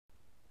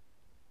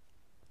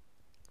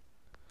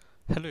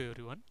Hello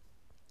everyone.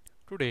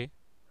 Today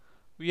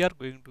we are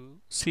going to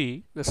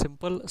see the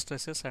simple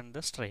stresses and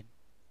the strain,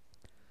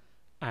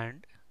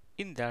 and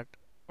in that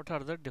what are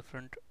the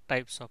different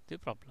types of the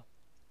problem.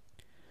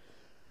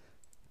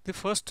 The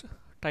first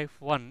type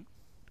 1,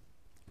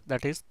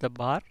 that is the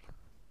bar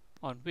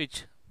on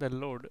which the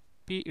load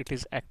P it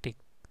is acting.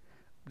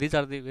 These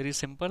are the very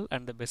simple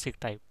and the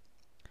basic type.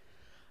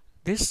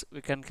 This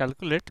we can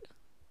calculate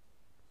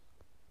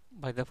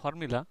by the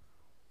formula,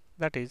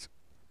 that is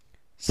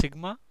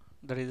sigma,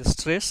 that is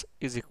stress,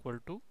 is equal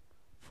to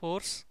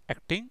force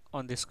acting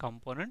on this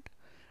component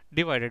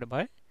divided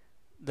by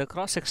the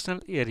cross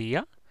sectional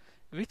area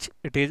which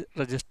it is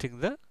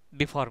resisting the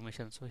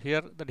deformation. So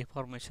here the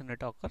deformation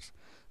it occurs,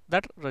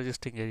 that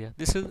resisting area.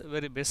 This is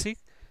very basic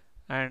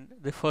and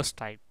the first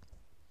type.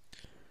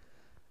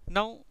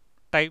 Now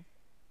type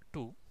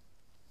 2,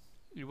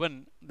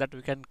 even that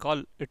we can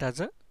call it as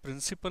a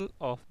principle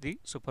of the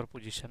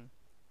superposition.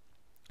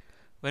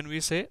 When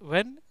we say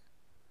when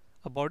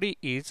a body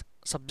is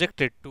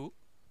subjected to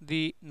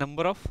the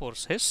number of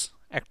forces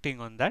acting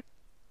on that,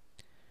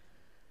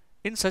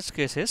 in such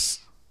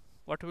cases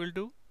what we will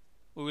do,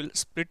 we will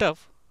split up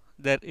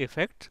their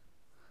effect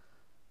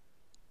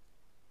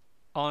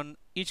on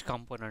each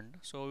component.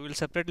 So we will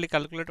separately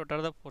calculate what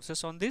are the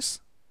forces on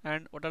this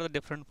and what are the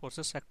different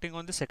forces acting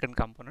on the second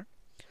component,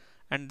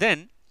 and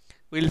then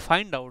we will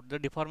find out the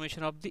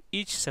deformation of the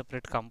each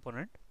separate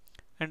component,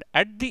 and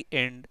at the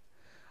end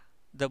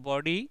the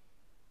body,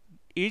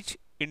 each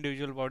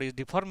individual body's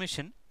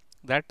deformation,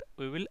 that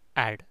we will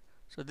add.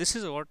 So this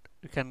is what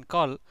we can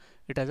call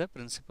it as a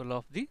principle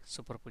of the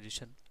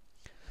superposition.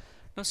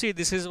 Now see,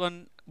 this is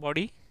one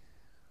body,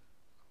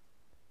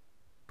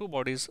 two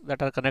bodies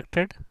that are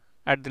connected.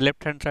 At the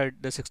left hand side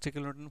the 60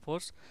 kN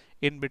force,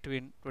 in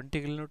between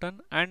 20 kN,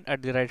 and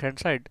at the right hand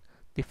side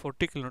the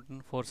 40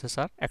 kN forces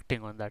are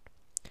acting on that.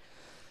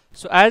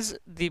 So as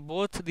the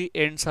both the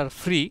ends are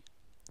free,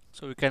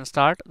 so we can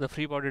start the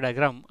free body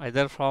diagram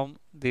either from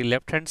the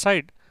left hand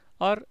side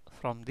or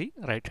from the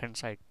right hand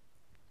side.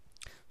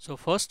 So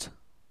first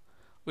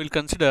we'll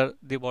consider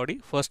the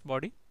body, first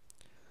body,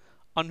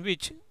 on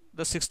which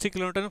the 60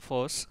 kN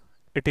force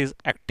it is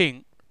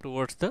acting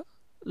towards the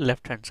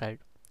left hand side.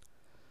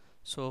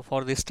 So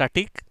for the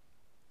static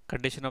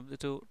condition of the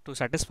to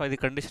satisfy the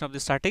condition of the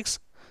statics,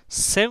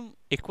 same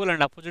equal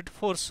and opposite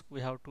force we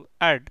have to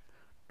add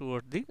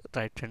toward the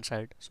right hand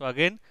side. So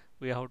again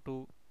we have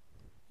to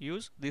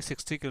use the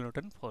 60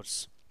 kN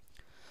force.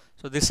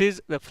 So this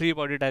is the free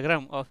body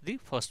diagram of the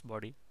first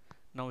body.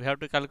 Now we have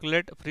to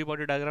calculate free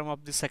body diagram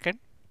of the second.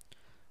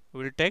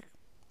 We will take,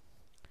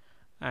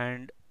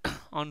 and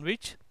on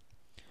which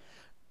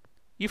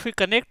if we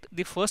connect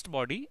the first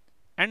body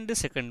and the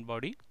second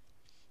body,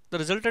 the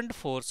resultant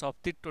force of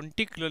the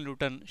 20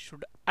 kN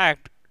should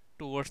act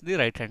towards the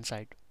right hand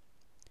side.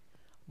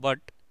 But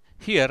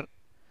here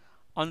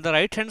on the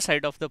right hand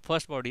side of the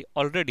first body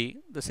already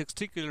the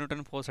 60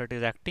 kN force that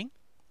is acting.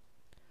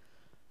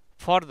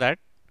 For that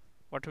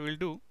what we will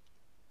do,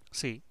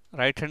 see,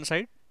 right hand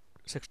side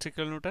 60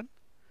 kN,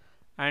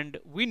 and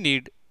we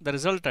need the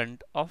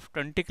resultant of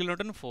 20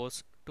 kN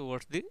force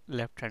towards the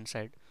left hand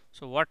side.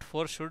 So what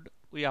force should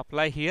we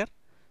apply here?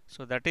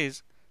 So that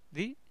is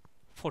the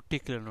 40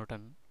 kN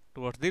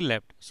towards the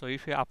left. So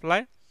if we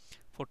apply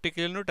 40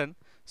 kN,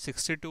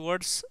 60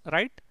 towards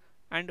right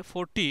and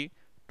 40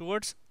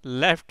 towards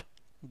left,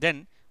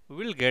 then we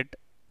will get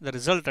the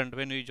resultant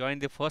when we join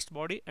the first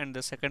body and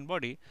the second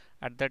body,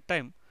 at that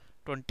time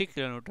 20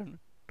 kN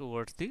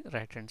towards the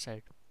right hand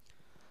side.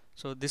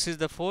 So this is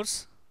the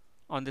force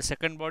on the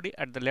second body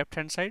at the left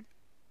hand side.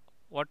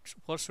 What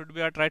force should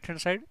be at right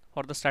hand side?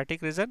 For the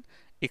static reason,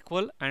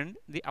 equal and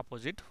the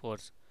opposite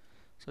force.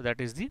 So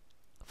that is the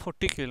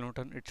 40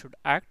 kN it should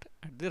act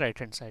at the right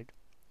hand side.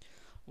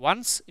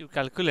 Once you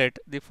calculate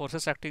the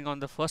forces acting on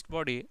the first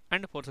body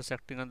and forces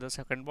acting on the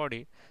second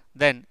body,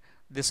 then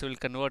this will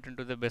convert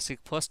into the basic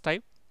first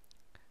type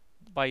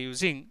by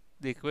using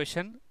the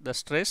equation the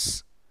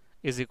stress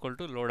is equal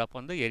to load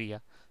upon the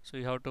area. So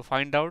you have to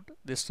find out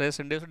the stress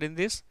induced in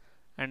this,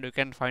 and you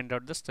can find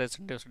out the stress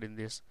induced in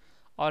this.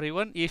 Or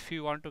even if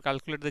you want to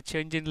calculate the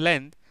change in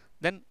length,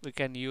 then we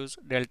can use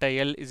delta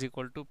L is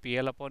equal to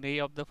PL upon A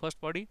of the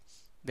first body,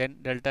 then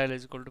delta L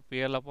is equal to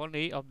PL upon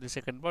A of the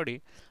second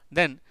body.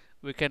 Then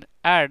we can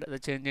add the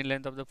change in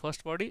length of the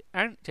first body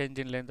and change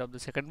in length of the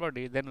second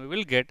body. Then we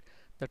will get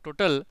the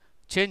total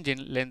change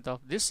in length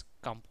of this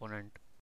component.